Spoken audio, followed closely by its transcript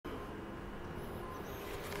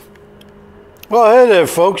Well, hey there,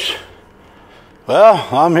 folks. Well,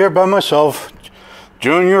 I'm here by myself.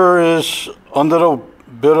 Junior is under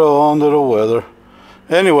the weather.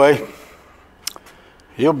 Anyway,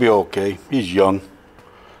 he'll be okay. He's young.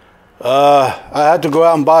 I had to go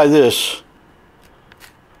out and buy this.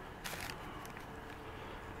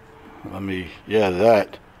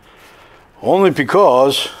 That. Only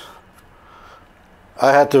because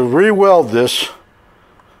I had to re-weld this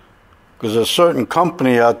because a certain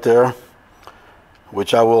company out there,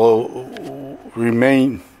 which will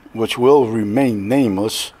remain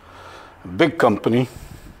nameless, a big company,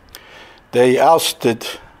 they ousted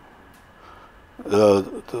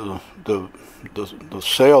the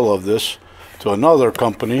sale of this to another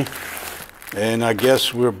company, and I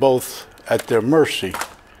guess we're both at their mercy.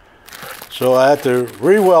 So I had to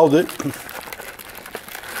re-weld it,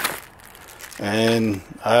 and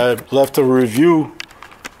I left a review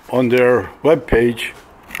on their webpage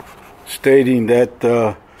stating that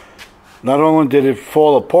not only did it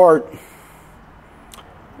fall apart,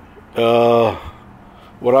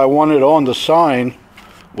 what I wanted on the sign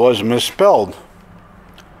was misspelled.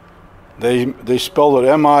 They spelled it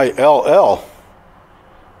M-I-L-L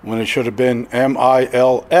when it should have been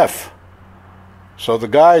M-I-L-F. So the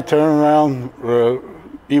guy turned around,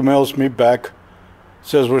 emails me back,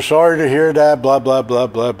 says, "We're sorry to hear that, blah, blah, blah,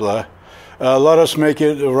 blah, blah. Let us make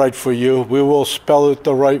it right for you. We will spell it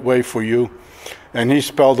the right way for you." And he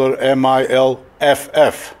spelled it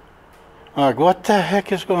M-I-L-F-F. I'm like, what the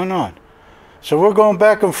heck is going on? So we're going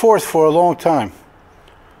back and forth for a long time.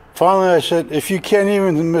 Finally, I said, if you can't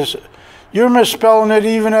even you're misspelling it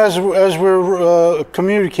even as we're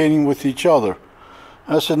communicating with each other.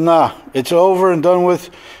 I said, nah, it's over and done with.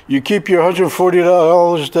 You keep your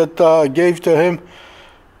 $140 that I gave to him,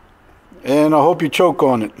 and I hope you choke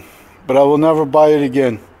on it. But I will never buy it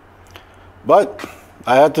again. But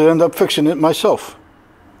I had to end up fixing it myself.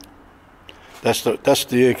 That's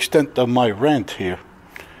the extent of my rant here.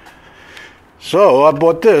 So I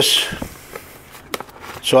bought this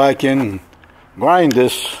so I can grind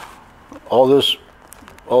all this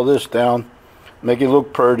down, make it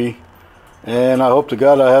look pretty, and I hope to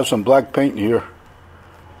God I have some black paint here.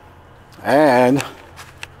 And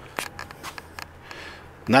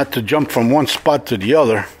not to jump from one spot to the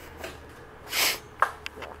other.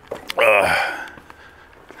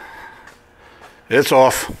 It's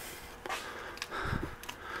off.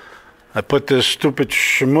 I put this stupid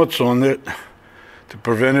schmutz on it to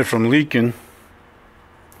prevent it from leaking.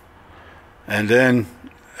 And then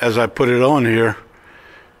as I put it on here,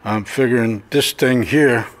 I'm figuring this thing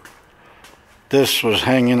here, this was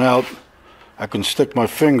hanging out. I can stick my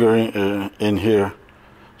finger in here.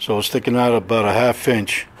 So it's sticking out about a ½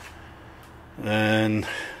 inch. And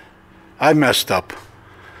I messed up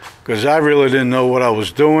because I really didn't know what I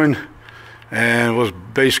was doing. And it was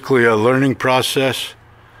basically a learning process.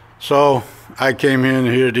 So I came in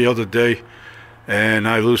here the other day and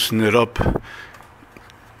I loosened it up.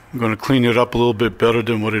 I'm going to clean it up a little bit better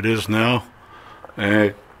than what it is now.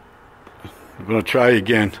 And I'm going to try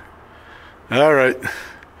again. All right.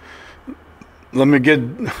 Let me get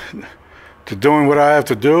to doing what I have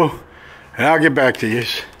to do, and I'll get back to you.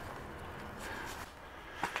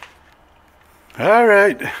 All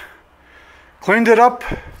right. Cleaned it up.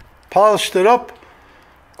 Polished it up,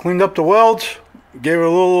 cleaned up the welds, gave it a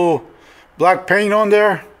little black paint on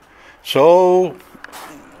there, so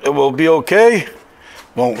it will be okay,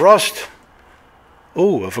 won't rust.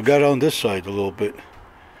 Oh, I forgot on this side a little bit.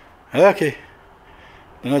 Okay,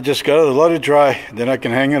 then I just gotta let it dry, then I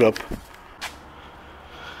can hang it up.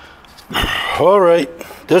 All right,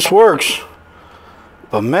 this works,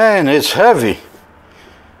 but man, it's heavy.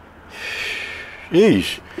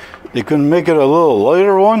 Jeez, they couldn't make it a little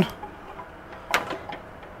lighter one?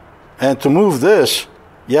 And to move this,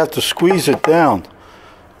 you have to squeeze it down.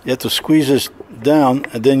 You have to squeeze this down,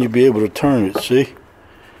 and then you'll be able to turn it, see?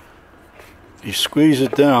 You squeeze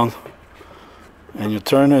it down, and you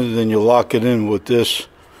turn it, and then you lock it in with this.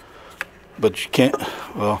 But you can't,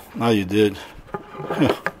 well, now you did.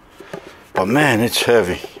 But man, it's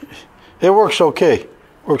heavy. It works okay,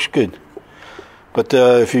 works good. But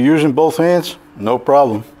if you're using both hands, no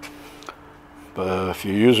problem. But if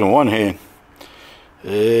you're using one hand,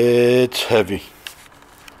 it's heavy.